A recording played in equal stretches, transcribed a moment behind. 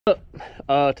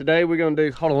Today we're gonna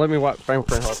do, hold on, let me wipe the frame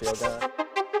for help y'all guys.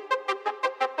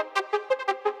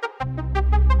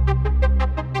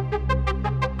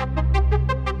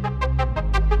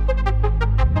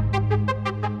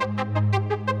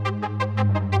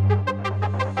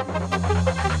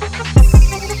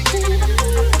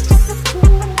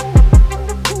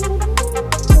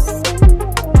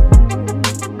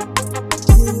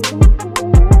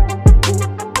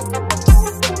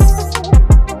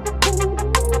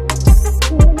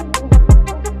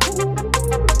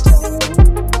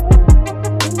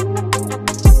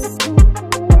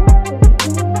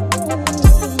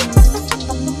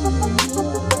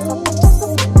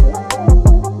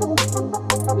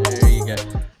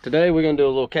 Today we're gonna do a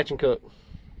little catch and cook.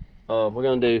 We're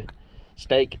gonna do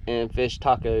steak and fish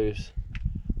tacos.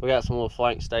 We got some little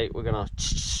flank steak. We're gonna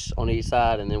on each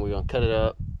side, and then we're gonna cut it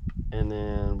up, and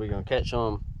then we're gonna catch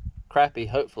them crappie,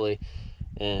 hopefully,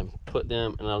 and put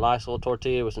them in a nice little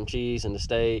tortilla with some cheese and the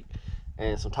steak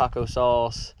and some taco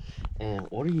sauce. And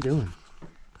what are you doing?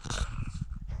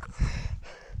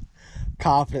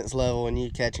 Confidence level in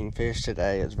you catching fish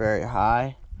today is very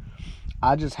high.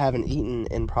 I just haven't eaten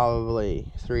in probably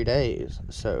 3 days,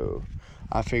 so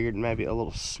I figured maybe a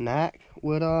little snack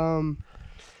would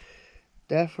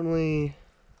definitely.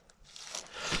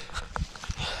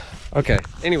 Okay,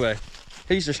 anyway,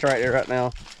 he's just right there right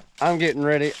now. I'm getting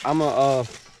ready. I'm gonna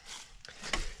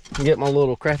get my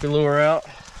little crappie lure out,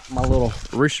 my little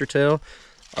rooster tail.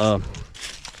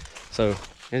 So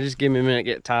just give me a minute to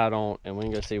get tied on, and we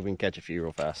can go see if we can catch a few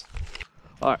real fast.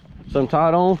 All right, so I'm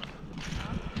tied on.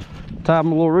 Tied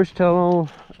my little rooster tail on,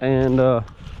 and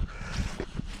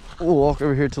we'll walk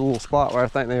over here to a little spot where I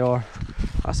think they are.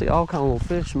 I see all kind of little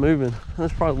fish moving.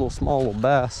 There's probably a little small little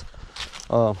bass.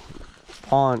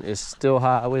 Pond is still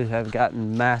high. We have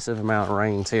gotten massive amount of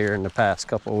rains here in the past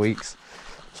couple of weeks,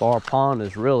 so our pond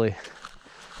is really,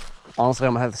 honestly,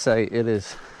 I'm gonna have to say it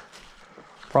is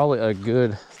probably a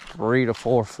good 3 to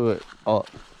 4 foot up.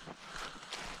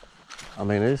 I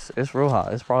mean, it's real high.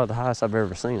 It's probably the highest I've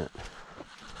ever seen it.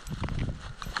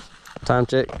 Time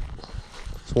check,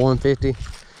 it's 1:50.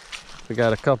 We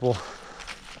got a couple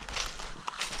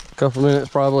minutes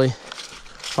probably. I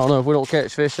don't know, if we don't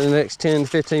catch fish in the next 10 to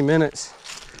 15 minutes,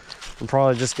 I'm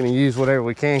probably just gonna use whatever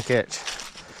we can catch,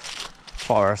 as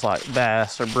far as like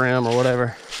bass or brim or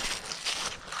whatever.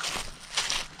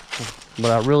 But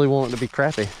I really want it to be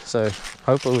crappie, so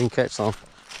hopefully we can catch some.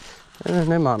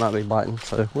 And they might not be biting,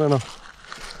 so we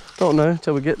don't know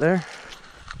until we get there.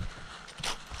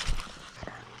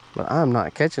 But I'm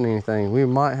not catching anything. We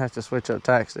might have to switch up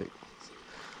tactics a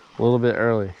little bit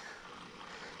early.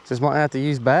 Just might have to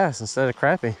use bass instead of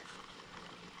crappie.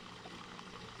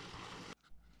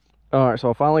 All right, so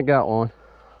I finally got one.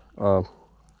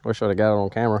 Wish I'd have got it on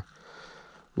camera,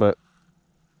 but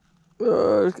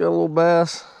just got a little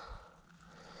bass.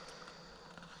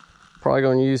 Probably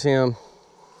gonna use him.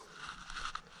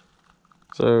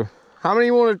 So, how many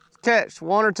you want to catch?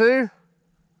 1 or 2?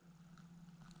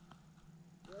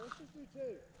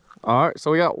 All right, so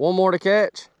we got 1 more to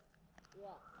catch. Yeah.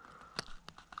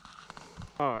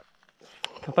 All right,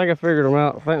 I think I figured them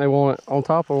out. I think they want it on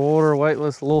top of the water,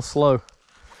 weightless, a little slow.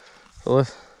 So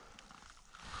let's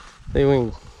see if we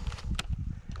can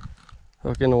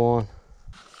hook into one.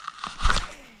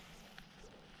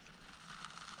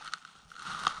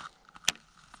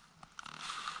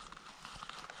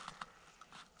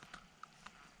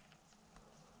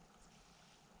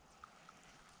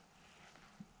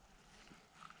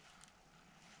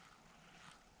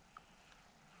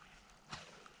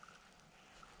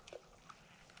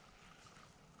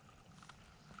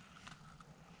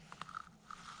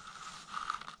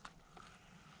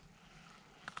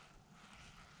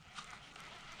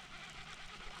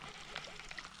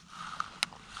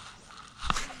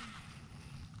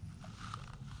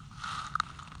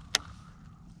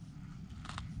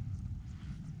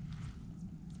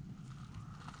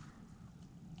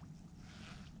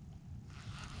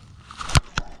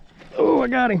 Oh, I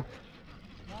got him.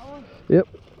 Got one? Yep.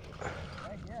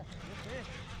 Heck yeah, good fish.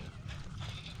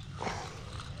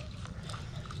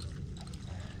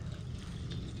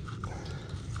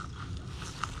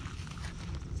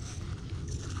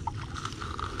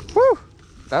 Woo!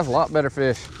 That's a lot better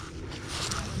fish.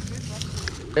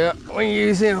 Yeah, we can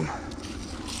use him.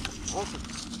 Awesome.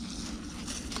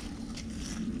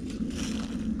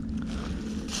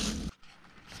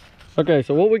 Okay,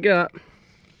 so what we got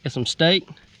is some steak,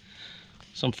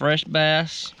 some fresh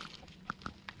bass,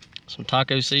 some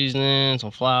taco seasoning,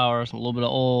 some flour, some little bit of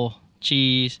oil,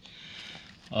 cheese,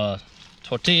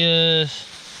 tortillas,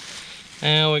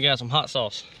 and we got some hot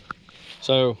sauce.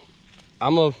 So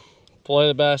I'm gonna fillet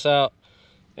the bass out,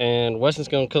 and Weston's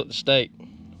gonna cook the steak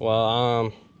while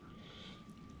I'm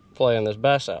filleting this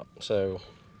bass out. So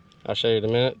I'll show you in a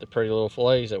minute the pretty little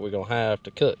fillets that we're gonna have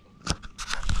to cook.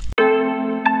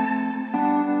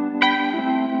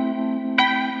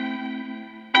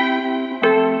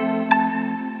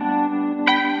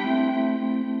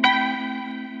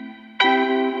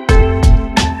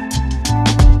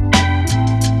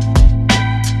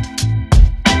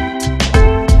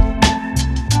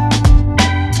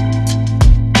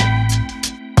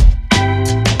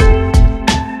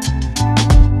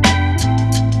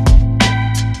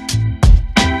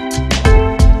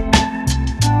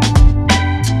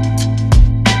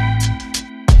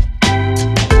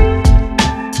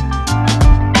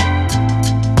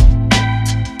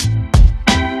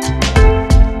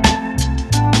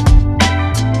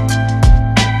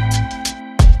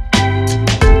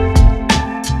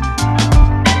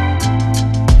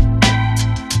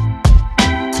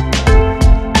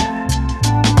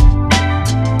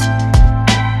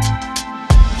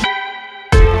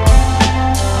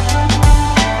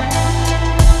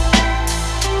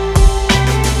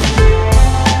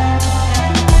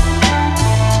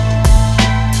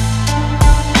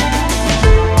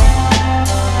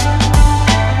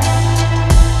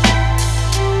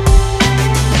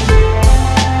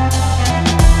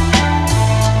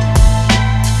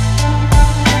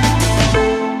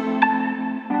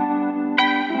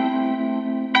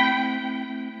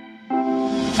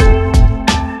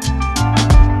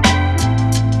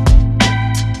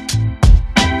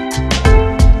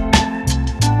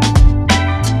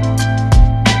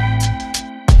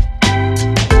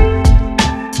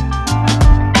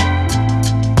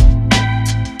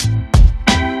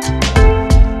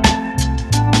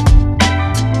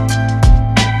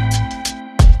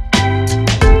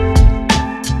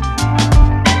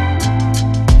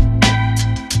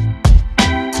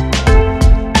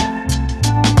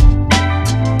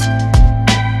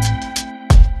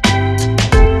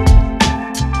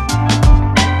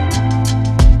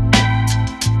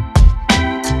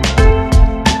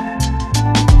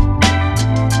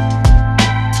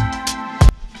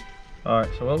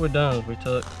 So what we've done is we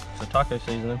took the taco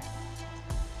seasoning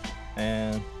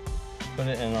and put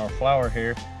it in our flour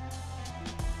here,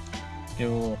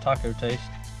 give it a little taco taste,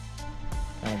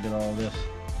 kind of get all this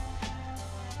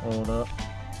rolled up.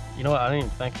 You know what, I didn't even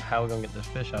think of how we're gonna get this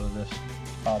fish out of this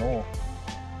hot oil.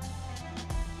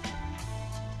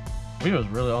 We was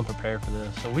really unprepared for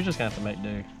this, so we just gonna have to make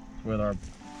do with our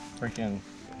freaking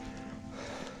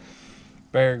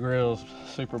Bear Grylls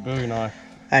Super Bowie knife.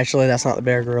 Actually, that's not the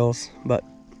Bear Grylls, but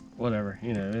whatever,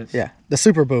 you know, it's... Yeah, the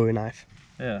Super Bowie knife.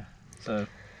 Yeah, so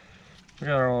we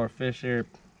got all our fish here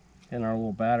in our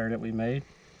little batter that we made.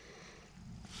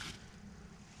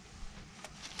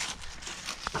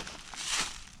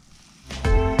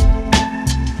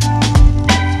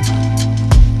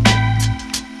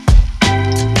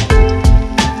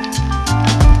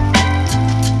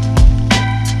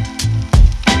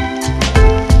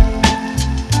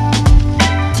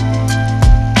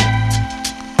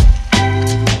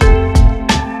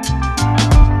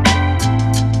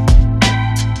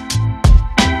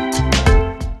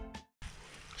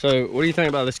 So what do you think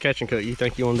about this catch and cook? You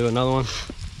think you want to do another one?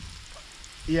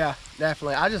 Yeah,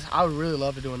 definitely. I would really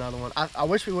love to do another one. I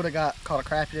wish we would have caught a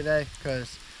crappie today,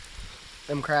 because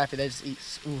them crappie, they just eat.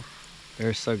 Ooh.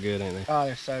 They're so good, ain't they? Oh,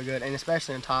 they're so good, and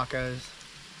especially in tacos.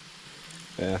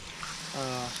 Yeah.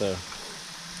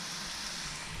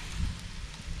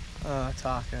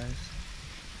 Tacos.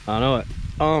 I know it.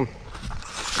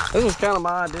 This was kind of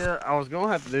my idea. I was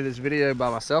gonna have to do this video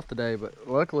by myself today, but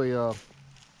luckily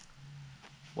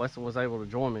Weston was able to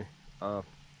join me.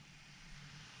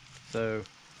 So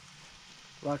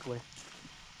Luckily.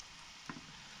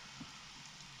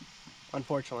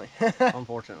 Unfortunately.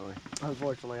 unfortunately.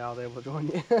 Unfortunately, I was able to join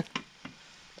you.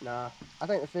 Nah, I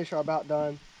think the fish are about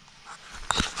done.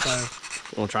 So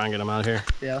We'll try and get them out of here.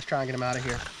 yeah, let's try and get them out of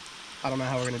here. I don't know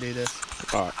how we're gonna do this.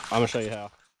 All right, I'm gonna show you how.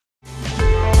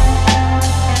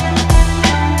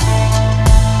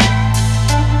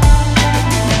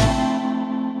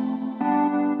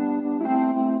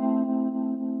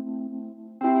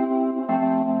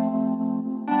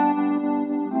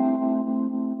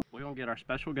 We're gonna get our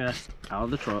special guest out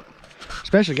of the truck.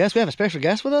 Special guest? We have a special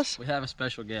guest with us? We have a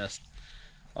special guest.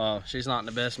 She's not in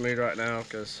the best mood right now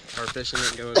because her fishing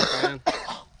didn't go as planned.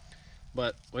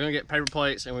 But we're gonna get paper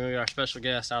plates and we're gonna get our special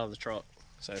guest out of the truck.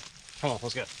 So come on,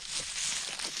 let's go.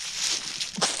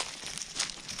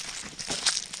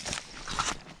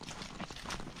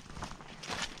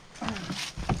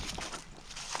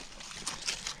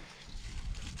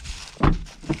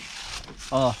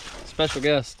 special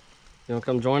guest. You wanna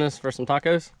come join us for some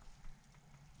tacos?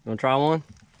 You wanna try one?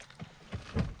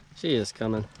 She is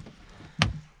coming.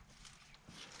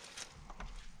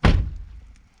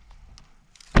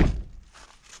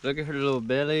 Look at her little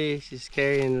belly. She's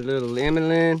carrying a little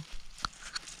Emily.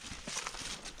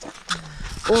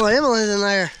 Oh, Emily's in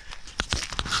there.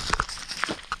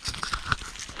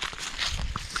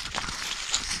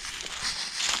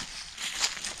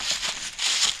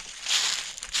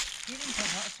 You didn't put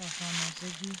hot sauce on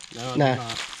this, did you? No, No.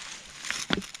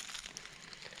 not.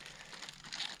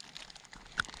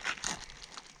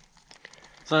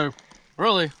 So,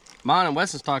 really, mine and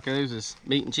Wes's tacos is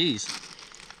meat and cheese.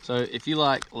 So, if you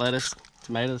like lettuce,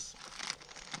 tomatoes,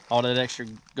 all that extra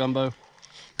gumbo,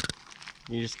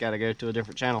 you just gotta go to a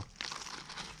different channel.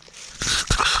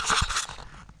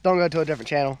 Don't go to a different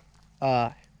channel.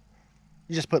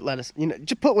 You just put lettuce. You know,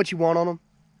 just put what you want on them.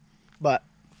 But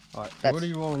All right, That's- what do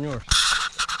you want on yours?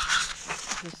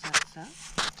 Just that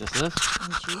stuff. Just this?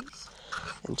 And cheese.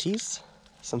 and cheese,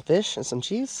 some fish, and some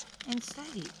cheese. And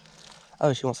steak.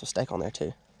 Oh, she wants some steak on there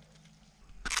too.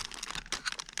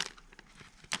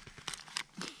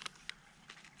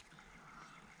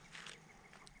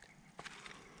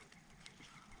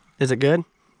 Is it good?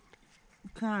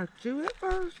 Can I chew it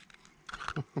first?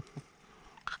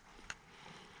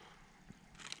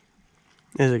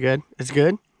 Is it good? It's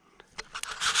good?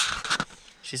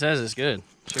 She says it's good.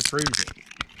 She proves it.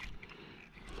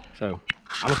 So,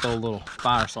 I'm gonna throw a little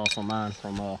fire sauce on mine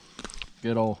from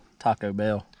good old Taco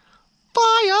Bell.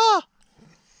 Fire!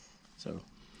 So,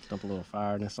 dump a little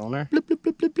fireness on there. Bloop, bloop,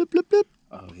 bloop, bloop, bloop, bloop, bloop.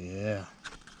 Oh yeah.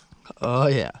 Oh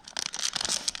yeah.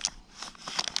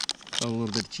 Throw a little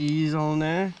bit of cheese on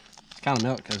there. It's kind of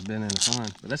melt because it's been in the sun,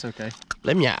 but that's okay.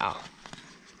 Let me out.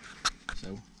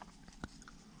 So,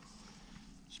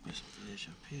 special fish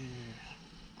up here.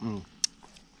 Mm.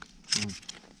 Mm.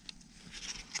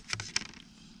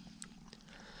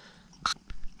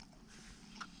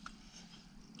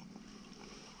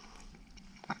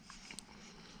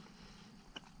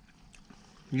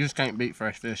 You just can't beat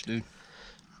fresh fish, dude.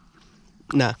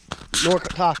 No. More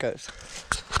tacos.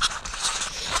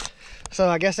 So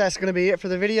I guess that's gonna be it for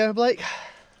the video, Blake.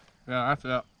 Yeah, after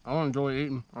that, I want to enjoy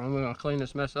eating. I'm gonna clean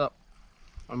this mess up.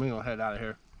 I'm gonna head out of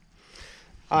here.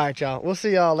 All right, y'all. We'll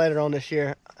see y'all later on this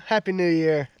year. Happy New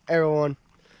Year, everyone.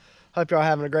 Hope y'all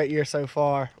having a great year so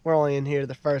far. We're only in here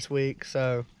the first week,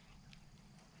 so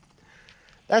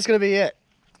that's gonna be it.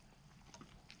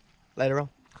 Later on.